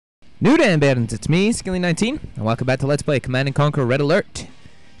New to Ambience, it's me, Skilly19, and welcome back to Let's Play Command & Conquer Red Alert.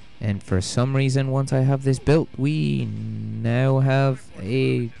 And for some reason, once I have this built, we now have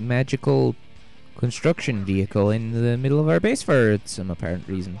a magical construction vehicle in the middle of our base for some apparent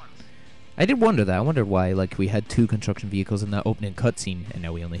reason. I did wonder that. I wondered why, like, we had two construction vehicles in that opening cutscene, and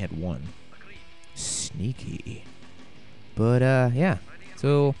now we only had one. Sneaky. But, yeah.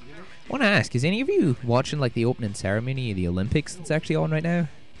 So, I want to ask, is any of you watching, like, the opening ceremony of the Olympics that's actually on right now?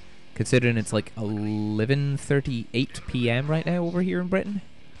 Considering it's like 11:38 p.m. right now over here in Britain.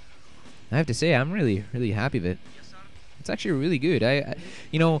 I have to say, I'm really happy with it. It's actually really good.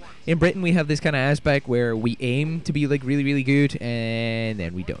 You know, in Britain we have this kind of aspect where we aim to be like really good, and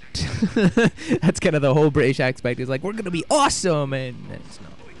then we don't. That's kind of the whole British aspect. Is like we're gonna be awesome, and it's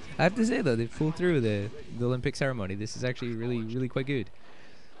not. I have to say though, they pulled through the Olympic ceremony. This is actually really quite good.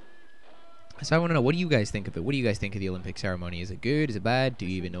 So I want to know, what do you guys think of it? What do you guys think of the Olympic ceremony? Is it good? Is it bad? Do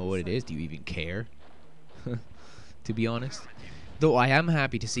you even know what it is? Do you even care? To be honest. Though I am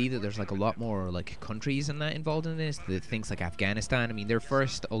happy to see that there's like a lot more like countries and that involved in this. The things like Afghanistan. I mean, their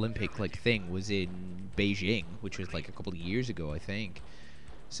first Olympic like thing was in Beijing, which was like a couple of years ago, I think.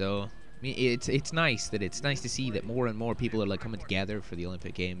 So I mean, it's nice to see that more and more people are like coming together for the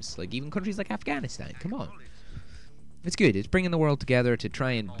Olympic Games. Like even countries like Afghanistan. Come on, it's good. It's bringing the world together to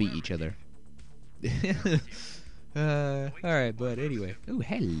try and beat each other. Alright, but anyway. Oh,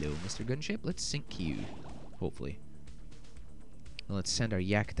 hello, Mr. Gunship. Let's sink you. Hopefully. Well, let's send our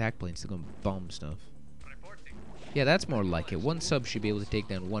yak attack planes to go and bomb stuff. Yeah, that's more like it. One sub should be able to take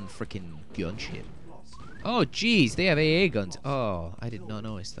down one frickin' gunship. Oh, jeez, they have AA guns. Oh, I did not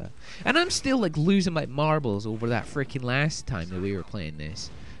notice that. And I'm still, like, losing my marbles over that frickin' last time that we were playing this.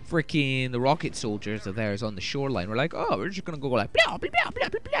 Frickin' the rocket soldiers of theirs on the shoreline were like, oh, we're just gonna go like blah blah blah blah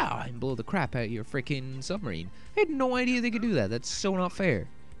blah blah and blow the crap out of your frickin' submarine. I had no idea they could do that. That's so not fair.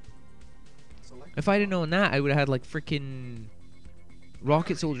 If I'd have known that, I would have had like frickin'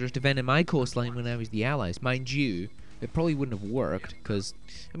 rocket soldiers defending my coastline when I was the Allies. Mind you, it probably wouldn't have worked because,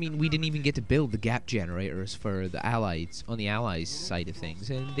 I mean, we didn't even get to build the gap generators for the Allies on the Allies side of things,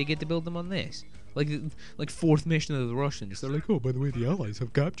 and they get to build them on this. Like fourth mission of the Russians, they're like, oh, by the way, the Allies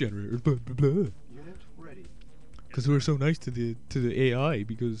have gap generators, blah blah blah. Because we're so nice to the AI.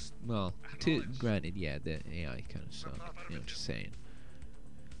 Because, well, granted, yeah, the AI kind of suck. You know, just saying.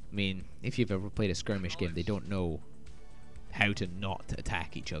 I mean, if you've ever played a skirmish game, they don't know how to not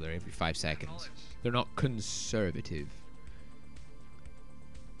attack each other every 5 seconds. They're not conservative.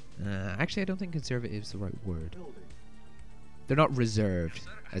 Actually, I don't think conservative is the right word. They're not reserved,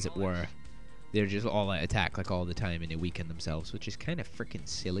 as it were. They're just all out attack like all the time, and they weaken themselves, which is kind of freaking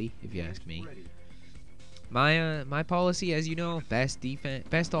silly, if you ask me. My policy, as you know, best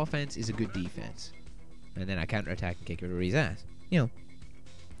offense is a good defense, and then I counterattack and kick everybody's ass. You know,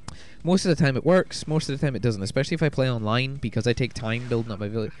 most of the time it works. Most of the time it doesn't, especially if I play online, because I take time building up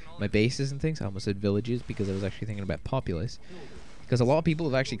my bases and things. I almost said villages because I was actually thinking about populace. Because a lot of people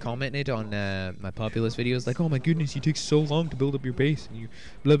have actually commented on my populous videos like, oh my goodness, you take so long to build up your base, and you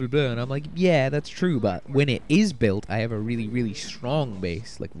blah blah blah, and I'm like, yeah, that's true, but when it is built, I have a really strong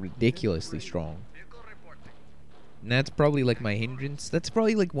base, like ridiculously strong. And that's probably like my hindrance. That's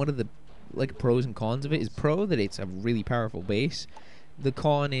probably like one of the like pros and cons of it. Is pro that it's a really powerful base. The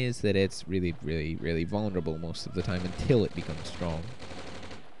con is that it's really vulnerable most of the time until it becomes strong.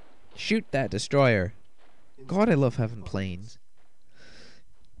 Shoot that destroyer. God, I love having planes.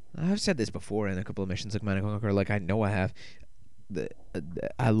 I've said this before in a couple of missions like Command & Conquer, like I know I have.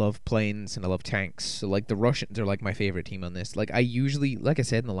 I love planes and I love tanks. So like the Russians are like my favorite team on this. Like I usually, like I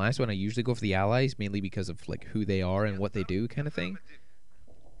said in the last one, I usually go for the Allies mainly because of like who they are and what they do kind of thing.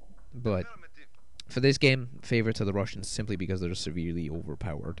 But for this game, favorites are the Russians simply because they're severely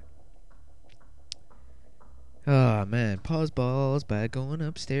overpowered. Oh man, pause balls by going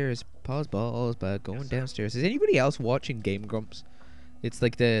upstairs. Pause balls by going downstairs. Is anybody else watching Game Grumps? It's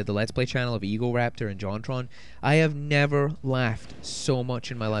like the Let's Play channel of Ego Raptor and JonTron. I have never laughed so much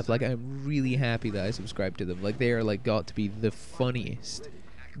in my life. Like, I'm really happy that I subscribed to them. Like, they are, like, got to be the funniest.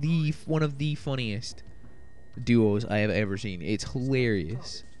 One of the funniest duos I have ever seen. It's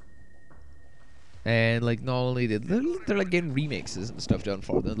hilarious. And, like, not only they're like, getting remixes and stuff done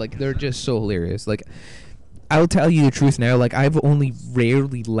for them. Like, they're just so hilarious. Like, I'll tell you the truth now. Like, I've only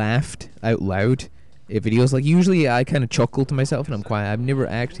rarely laughed out loud videos. Like usually I kind of chuckle to myself and I'm quiet. I've never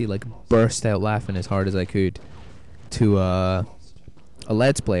actually like burst out laughing as hard as I could to a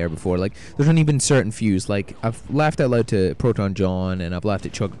Let's Player before. Like there's only been certain fews. Like I've laughed out loud to Proton John, and I've laughed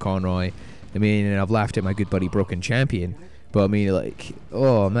at Chuck Conroy. I mean, and I've laughed at my good buddy Broken Champion. But I mean, like,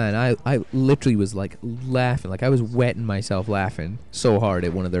 oh man, I literally was like laughing, like I was wetting myself laughing so hard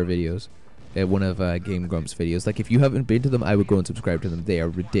at one of their videos, at one of Game Grumps videos. Like, if you haven't been to them, I would go and subscribe to them. They are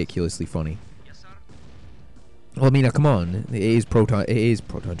ridiculously funny. Well, I mean, come on, it is Proton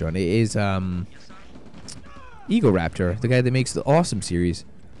John. It is Ego Raptor, the guy that makes the awesome series.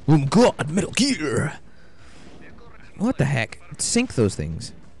 Oh God, Metal Gear! What the heck? Sink those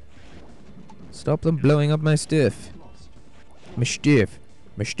things. Stop them blowing up my stuff. My stuff.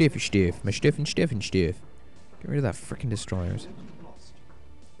 My stuff is stuff. My stuff and stuff and stuff. Get rid of that frickin' destroyers.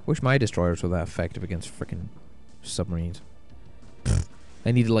 Wish my destroyers were that effective against frickin' submarines. Pfft.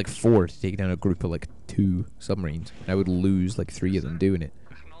 I needed like 4 to take down a group of like 2 submarines. I would lose like 3 of them doing it.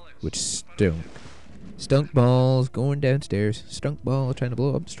 Which stunk. Stunk balls going downstairs. Stunk ball trying to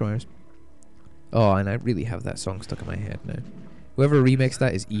blow up destroyers. Oh, and I really have that song stuck in my head now. Whoever remixed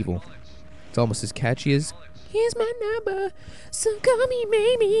that is evil. It's almost as catchy as "Here's my number, so call me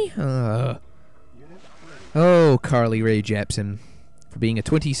maybe." Oh, Carly Rae Jepsen. For being a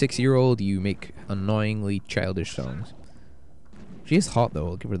 26-year-old, you make annoyingly childish songs. She is hot, though.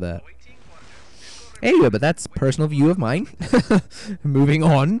 I'll give her that. Anyway, but that's a personal view of mine. Moving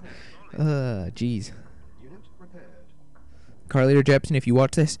on. Jeez. Carly Rae Jepsen, if you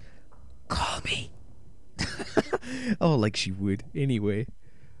watch this, call me. Oh, like she would. Anyway.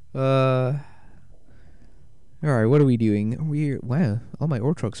 Alright, what are we doing? Wow, all my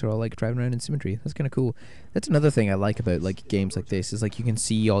ore trucks are all like driving around in symmetry. That's kind of cool. That's another thing I like about like games like this, is like you can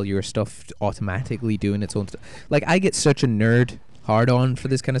see all your stuff automatically doing its own stuff. Like, I get such a nerd hard on for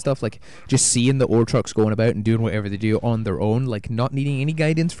this kind of stuff, like just seeing the ore trucks going about and doing whatever they do on their own, like not needing any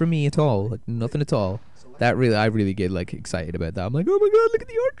guidance from me at all, like nothing at all. That really, I really get like excited about that. I'm like, oh my god, look at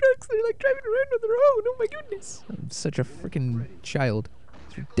the ore trucks, they're like driving around on their own. Oh my goodness, I'm such a freaking child.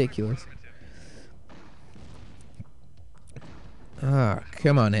 It's ridiculous. Ah,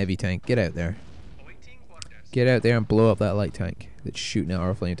 come on, heavy tank, get out there. Get out there and blow up that light tank that's shooting at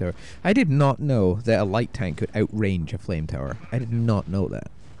our flame tower. I did not know that a light tank could outrange a flame tower. I did not know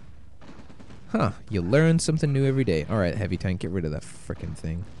that. Huh, you learn something new every day. Alright, heavy tank, get rid of that frickin'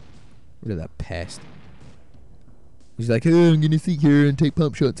 thing. Get rid of that pest. He's like, oh, I'm gonna sit here and take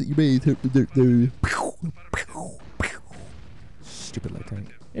pump shots at your base. Stupid light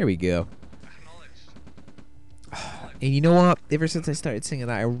tank. There we go. And you know what? Ever since I started singing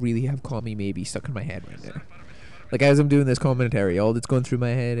that, I really have "Call Me Maybe" stuck in my head right now. Like, as I'm doing this commentary, all that's going through my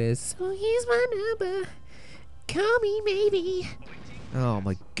head is, "So here's my number, call me maybe." Oh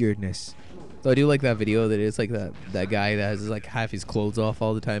my goodness. So I do like that video that is like that guy that has like half his clothes off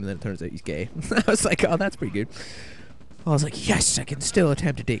all the time, and then it turns out he's gay. I was like, oh, that's pretty good. I was like, yes, I can still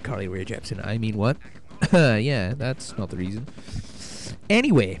attempt to date Carly Rae Jepsen. I mean, what? Yeah, that's not the reason.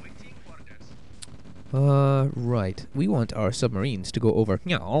 Anyway. Right. We want our submarines to go over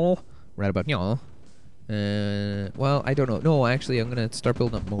right about now. Well, I don't know. No, actually, I'm gonna start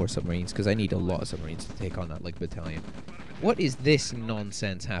building up more submarines, because I need a lot of submarines to take on that, like, battalion. What is this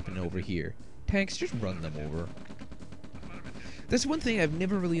nonsense happening over here? Tanks, just run them over. That's one thing I've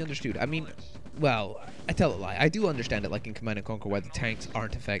never really understood. I mean, well, I tell a lie. I do understand it, like in Command & Conquer, why the tanks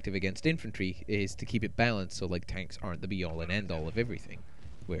aren't effective against infantry, is to keep it balanced, so, like, tanks aren't the be-all and end-all of everything.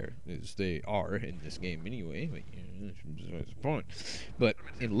 Whereas they are in this game anyway, but that's the point. But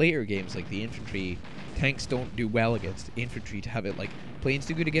in later games, like the infantry, tanks don't do well against infantry. To have it like planes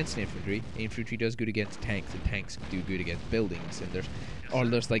do good against infantry does good against tanks, and tanks do good against buildings. And there's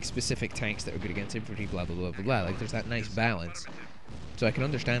like specific tanks that are good against infantry, blah blah blah blah blah. Like there's that nice balance. So I can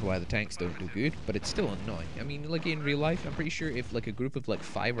understand why the tanks don't do good, but it's still annoying. I mean, like in real life, I'm pretty sure if like a group of like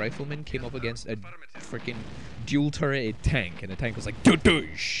 5 riflemen came up against a freaking dual turreted tank, and the tank was like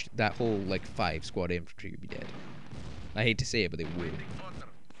 "Dudush," that whole like 5 squad infantry would be dead. I hate to say it, but they would.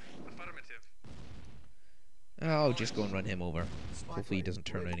 Oh, just go and run him over. Hopefully he doesn't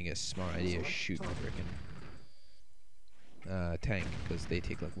turn around and get a smart idea of shooting the freaking tank, because they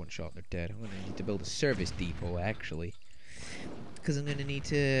take like 1 shot and they're dead. I'm gonna need to build a service depot actually, because I'm gonna need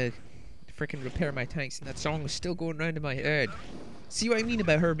to freaking repair my tanks, and that song was still going around in my head. See what I mean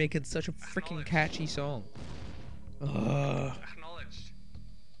about her making such a freaking catchy song? Ugh.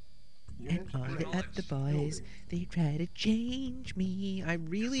 And all the other boys, they try to change me. I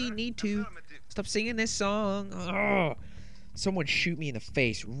really need to stop singing this song. Ugh. Someone shoot me in the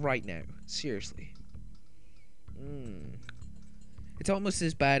face right now. Seriously. It's almost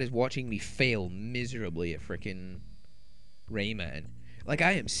as bad as watching me fail miserably at freaking Rayman. Like,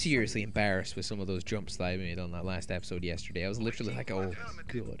 I am seriously embarrassed with some of those jumps that I made on that last episode yesterday. I was literally like, oh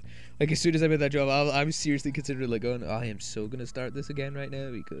god. Like, as soon as I made that jump, I'm seriously considering like going, I am so gonna start this again right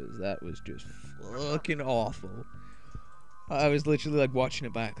now, because that was just fucking awful. I was literally like watching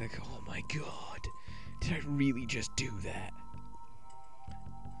it back, like, oh my god, did I really just do that?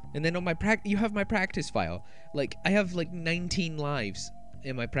 And then on my you have my practice file. Like, I have like 19 lives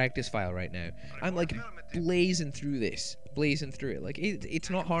in my practice file right now. I'm like blazing through this, blazing through it. Like, it's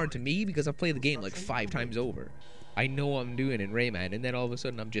not hard to me because I've played the game like 5 times over. I know what I'm doing in Rayman, and then all of a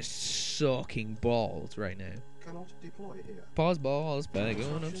sudden I'm just sucking balls right now. Cannot deploy here. Pause balls by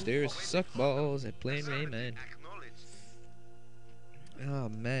going upstairs, suck balls at playing Rayman. Oh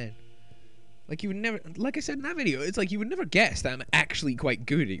man. Like, you would never, like I said in that video, it's like you would never guess that I'm actually quite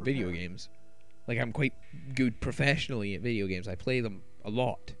good at video games. Like, I'm quite good professionally at video games. I play them a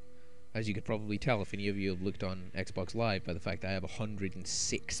lot. As you could probably tell if any of you have looked on Xbox Live by the fact that I have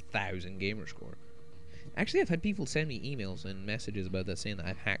 106,000 gamer score. Actually, I've had people send me emails and messages about that saying that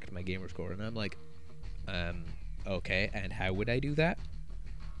I've hacked my gamer score, and I'm like, okay, and how would I do that?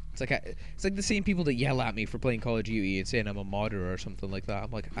 It's like the same people that yell at me for playing Call of Duty and saying I'm a modder or something like that. I'm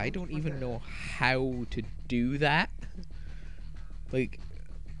like, I don't even know how to do that. Like,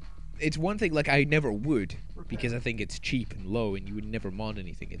 it's one thing, like, I never would, because I think it's cheap and low and you would never mod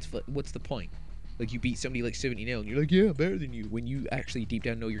anything. It's what's the point? Like, you beat somebody like 70-0 and you're like, yeah, I'm better than you, when you actually deep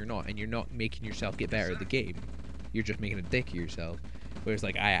down know you're not, and you're not making yourself get better at the game. You're just making a dick of yourself. Whereas,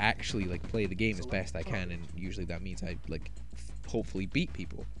 like, I actually, like, play the game as best I can, and usually that means I, like, hopefully beat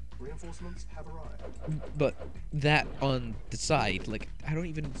people. Reinforcements have arrived. But that on the side, like, I don't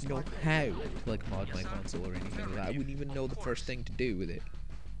even know how to, like, mod my console or anything like that. I wouldn't even know the first thing to do with it.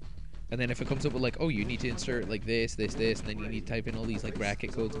 And then if it comes up with, like, oh, you need to insert, like, this, and then you need to type in all these, like,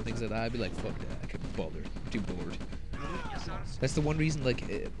 bracket codes and things like that, I'd be like, fuck that, I couldn't bother. I'm too bored. That's the one reason, like,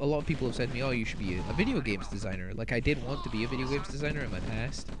 a lot of people have said to me, oh, you should be a video games designer. Like, I did want to be a video games designer in my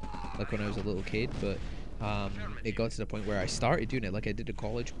past, like, when I was a little kid, but it got to the point where I started doing it. Like, I did a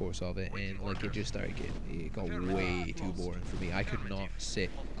college course of it, and, like, it just started getting, it got way too boring for me. I could not sit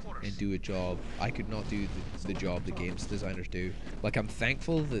and do a job. I could not do the job the games designers do. Like, I'm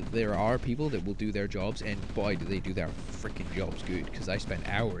thankful that there are people that will do their jobs, and boy, do they do their freaking jobs good, because I spend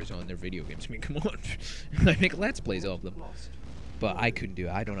hours on their video games. I mean, come on. I make let's plays of them. But I couldn't do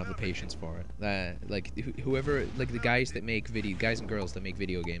it. I don't have the patience for it. Like, whoever, like, the guys that make guys and girls that make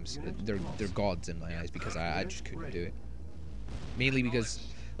video games, they're gods in my eyes, because I just couldn't do it. Mainly because,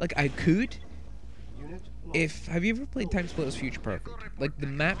 like, I could. Have you ever played Time Splitters Future Perfect? Like, the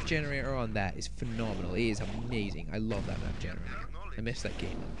map generator on that is phenomenal. It is amazing. I love that map generator. I miss that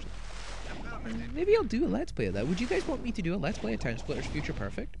game, actually. Maybe I'll do a let's play of that. Would you guys want me to do a let's play of Time Splitters Future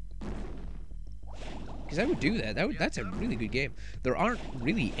Perfect? Because I would do that. That's a really good game. There aren't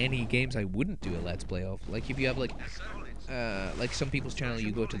really any games I wouldn't do a let's play of. Like, if you have, like some people's channel,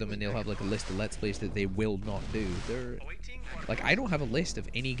 you go to them and they'll have, like, a list of let's plays that they will not do. Like, I don't have a list of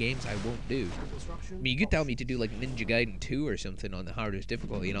any games I won't do. I mean, you could tell me to do, like, Ninja Gaiden 2 or something on the hardest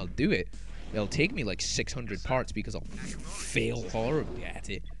difficulty, and I'll do it. It'll take me, like, 600 parts because I'll fail horribly at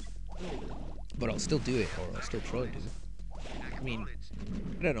it. But I'll still do it, or I'll still try to. I mean,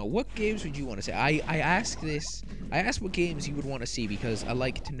 I don't know. What games would you want to see? I ask what games you would want to see, because I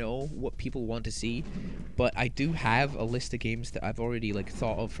like to know what people want to see. But I do have a list of games that I've already, like,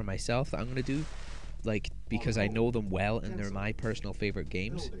 thought of for myself that I'm going to do. Like, because I know them well and they're my personal favorite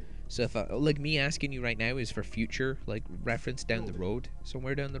games. So if like, me asking you right now is for future, like, reference down the road,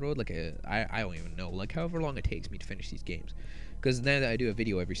 somewhere down the road. Like, I don't even know. Like, however long it takes me to finish these games. Because now that I do a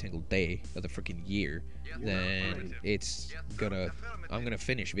video every single day of the freaking year, then I'm gonna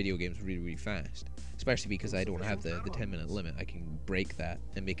finish video games really, really fast. Especially because I don't have the 10-minute limit. I can break that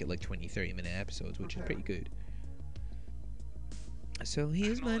and make it like 20-30-minute episodes, which is pretty good. So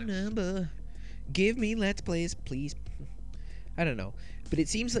here's my number. Give me let's plays, please. I don't know. But it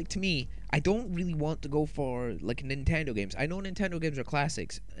seems like, to me, I don't really want to go for, like, Nintendo games. I know Nintendo games are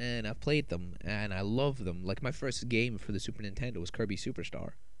classics, and I've played them, and I love them. Like, my first game for the Super Nintendo was Kirby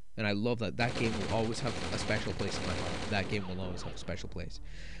Superstar. And I love that. That game will always have a special place in my heart. That game will always have a special place.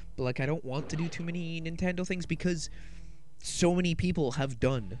 But, like, I don't want to do too many Nintendo things, because so many people have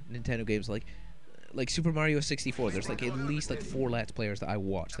done Nintendo games. Like Super Mario 64, there's, like, at least, like, 4 Let's Players that I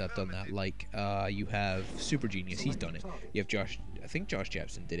watched that have done that. Like, you have Super Genius, he's done it. You have I think Josh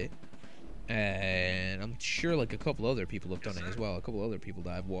Jepson did it. And I'm sure, like, a couple other people have done it as well. A couple other people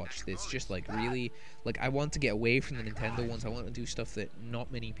that I've watched. It's just, like, really, like, I want to get away from the Nintendo ones. I want to do stuff that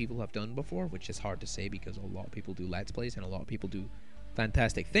not many people have done before, which is hard to say because a lot of people do Let's Plays and a lot of people do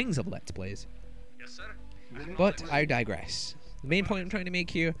fantastic things of Let's Plays. Yes, sir. But I digress. The main point I'm trying to make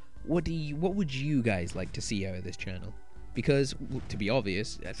here, what would you guys like to see out of this channel? Because, to be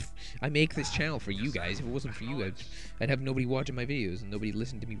obvious, I make this channel for you guys. If it wasn't for you, I'd have nobody watching my videos and nobody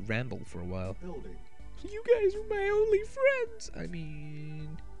listening to me ramble for a while. You guys were my only friends. I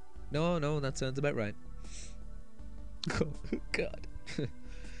mean, no, that sounds about right. Oh, God.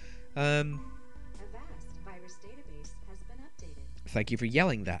 Avast virus database has been updated. Thank you for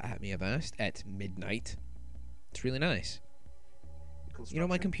yelling that at me, Avast, at midnight. It's really nice. You know,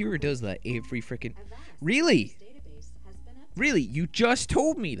 my computer does that every freaking... Really? Really? You just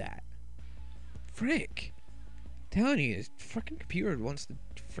told me that. Frick. Telling you, this freaking computer wants to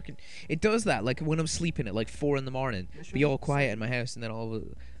freaking... It does that, like when I'm sleeping at like 4 in the morning. Be all quiet in my house, and then all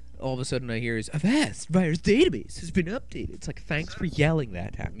of a sudden I hear is Avast virus database has been updated. It's like, thanks for yelling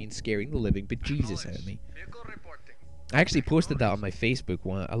that at me and scaring the living bejesus out of me. I actually posted that on my Facebook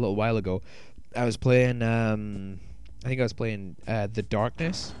a little while ago. I was playing, I think I was playing The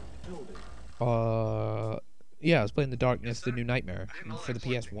Darkness. Yeah, I was playing The Darkness, The New Nightmare for the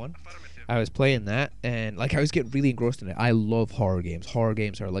PS1. I was playing that, and like I was getting really engrossed in it. I love horror games. Horror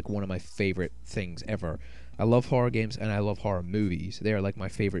games are like one of my favorite things ever. I love horror games, and I love horror movies. They are like my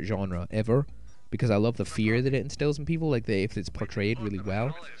favorite genre ever, because I love the fear that it instills in people, like if it's portrayed really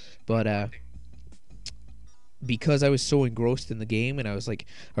well. But because I was so engrossed in the game, and I was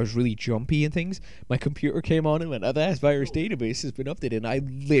really jumpy and things, my computer came on and went, Avast virus database has been updated, and I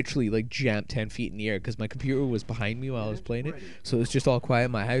literally like jumped 10 feet in the air because my computer was behind me while I was playing it, so it was just all quiet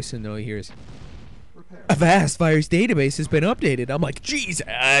in my house, and all you hear is Avast virus database has been updated. I'm like,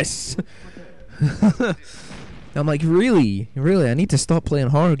 Jesus. I'm like, really, I need to stop playing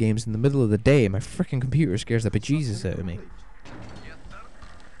horror games in the middle of the day. My freaking computer scares the bejesus out of me.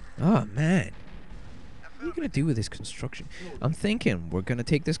 Oh man, what are you gonna do with this construction? I'm thinking we're gonna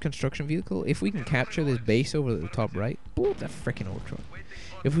take this construction vehicle. If we can capture this base over at the top right, blow up that freaking old truck.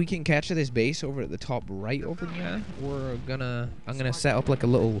 If we can capture this base over at the top right over there, I'm gonna set up like a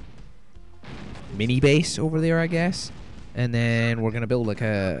little mini base over there, I guess. And then we're gonna build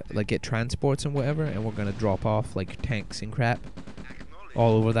get transports and whatever, and we're gonna drop off like tanks and crap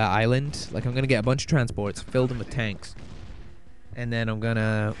all over that island. Like I'm gonna get a bunch of transports, fill them with tanks, and then I'm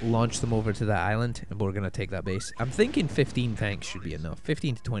gonna launch them over to that island, and we're gonna take that base. I'm thinking 15 tanks should be enough.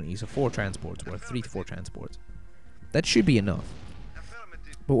 15 to 20, so 4 transports worth, 3 to 4 transports. That should be enough.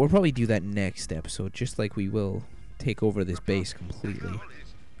 But we'll probably do that next episode, just like we will take over this base completely,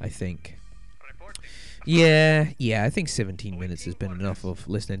 I think. Yeah, I think 17 minutes has been enough of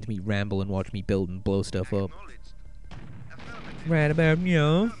listening to me ramble and watch me build and blow stuff up. Right about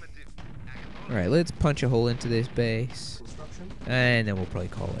now. Alright, let's punch a hole into this base. And then we'll probably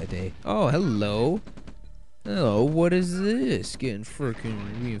call it a day. Oh, hello. Oh, what is this? Getting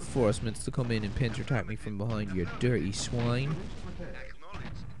frickin' reinforcements to come in and pincer attack me from behind, you dirty swine.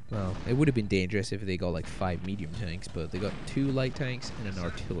 Well, it would have been dangerous if they got like 5 medium tanks, but they got 2 light tanks and an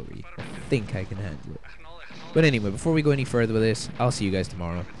artillery. I think I can handle it. But anyway, before we go any further with this, I'll see you guys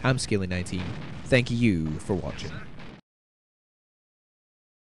tomorrow. I'm Skilly19. Thank you for watching.